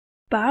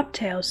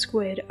Bobtail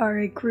squid are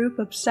a group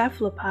of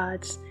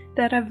cephalopods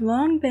that have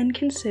long been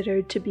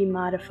considered to be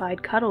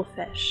modified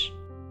cuttlefish.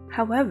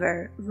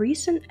 However,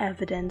 recent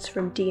evidence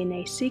from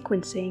DNA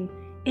sequencing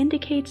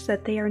indicates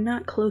that they are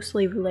not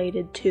closely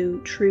related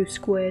to true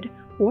squid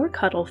or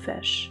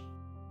cuttlefish.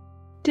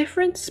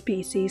 Different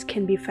species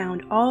can be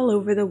found all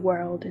over the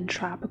world in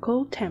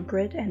tropical,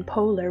 temperate, and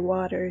polar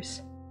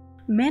waters.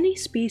 Many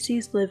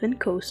species live in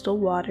coastal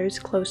waters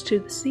close to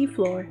the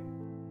seafloor.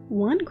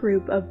 One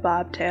group of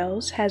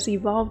bobtails has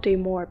evolved a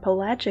more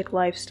pelagic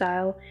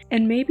lifestyle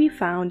and may be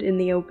found in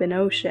the open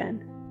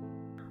ocean.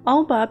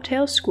 All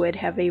bobtail squid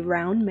have a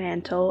round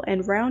mantle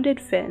and rounded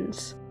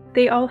fins.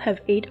 They all have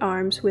 8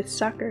 arms with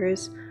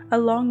suckers,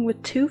 along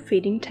with 2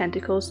 feeding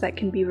tentacles that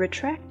can be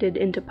retracted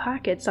into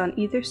pockets on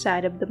either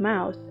side of the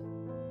mouth.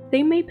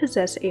 They may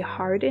possess a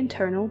hard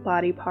internal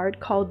body part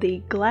called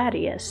the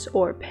gladius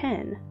or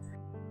pen.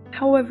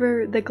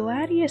 However, the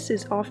gladius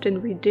is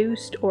often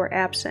reduced or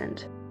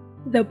absent.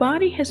 The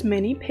body has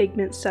many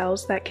pigment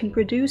cells that can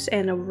produce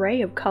an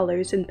array of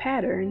colors and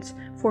patterns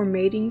for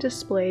mating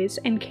displays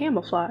and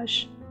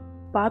camouflage.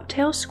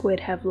 Bobtail squid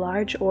have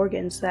large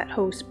organs that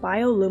host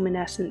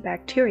bioluminescent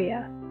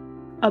bacteria.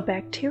 A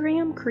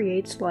bacterium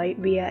creates light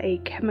via a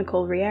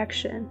chemical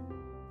reaction.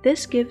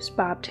 This gives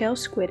bobtail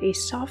squid a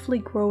softly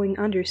growing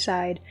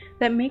underside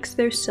that makes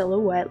their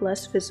silhouette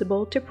less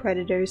visible to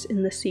predators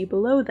in the sea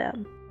below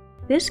them.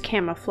 This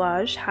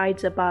camouflage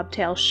hides a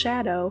bobtail's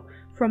shadow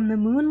from the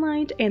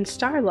moonlight and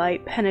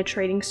starlight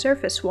penetrating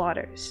surface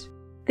waters.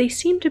 They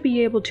seem to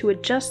be able to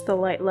adjust the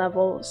light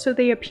level so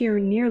they appear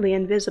nearly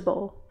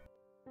invisible.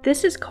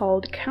 This is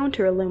called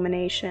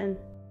counterillumination.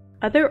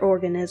 Other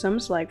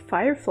organisms like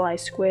firefly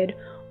squid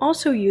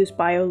also use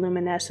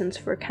bioluminescence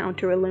for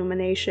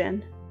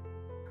counterillumination.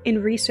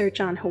 In research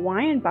on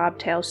Hawaiian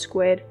bobtail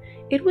squid,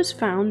 it was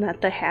found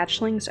that the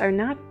hatchlings are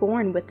not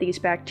born with these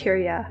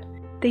bacteria.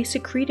 They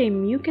secrete a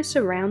mucus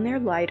around their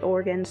light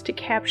organs to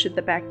capture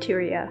the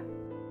bacteria.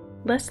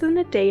 Less than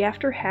a day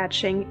after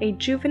hatching, a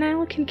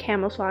juvenile can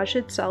camouflage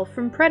itself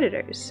from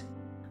predators.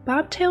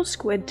 Bobtail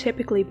squid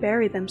typically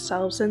bury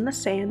themselves in the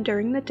sand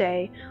during the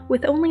day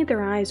with only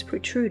their eyes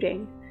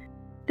protruding.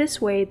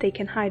 This way they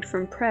can hide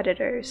from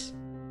predators.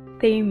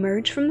 They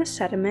emerge from the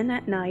sediment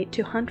at night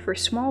to hunt for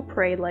small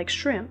prey like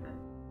shrimp.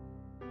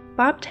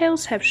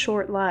 Bobtails have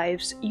short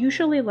lives,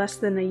 usually less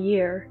than a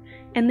year,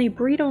 and they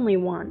breed only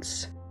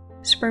once.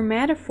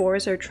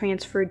 Spermatophores are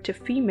transferred to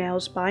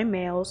females by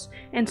males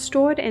and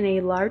stored in a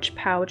large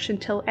pouch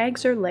until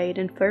eggs are laid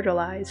and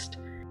fertilized.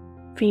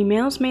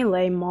 Females may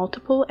lay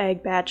multiple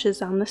egg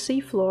batches on the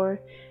seafloor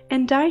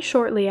and die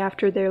shortly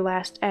after their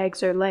last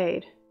eggs are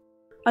laid.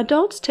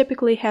 Adults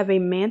typically have a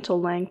mantle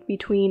length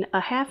between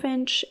a ½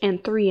 inch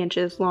and 3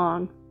 inches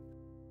long.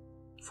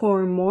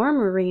 For more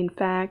marine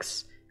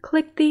facts,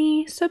 click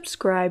the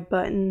subscribe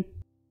button.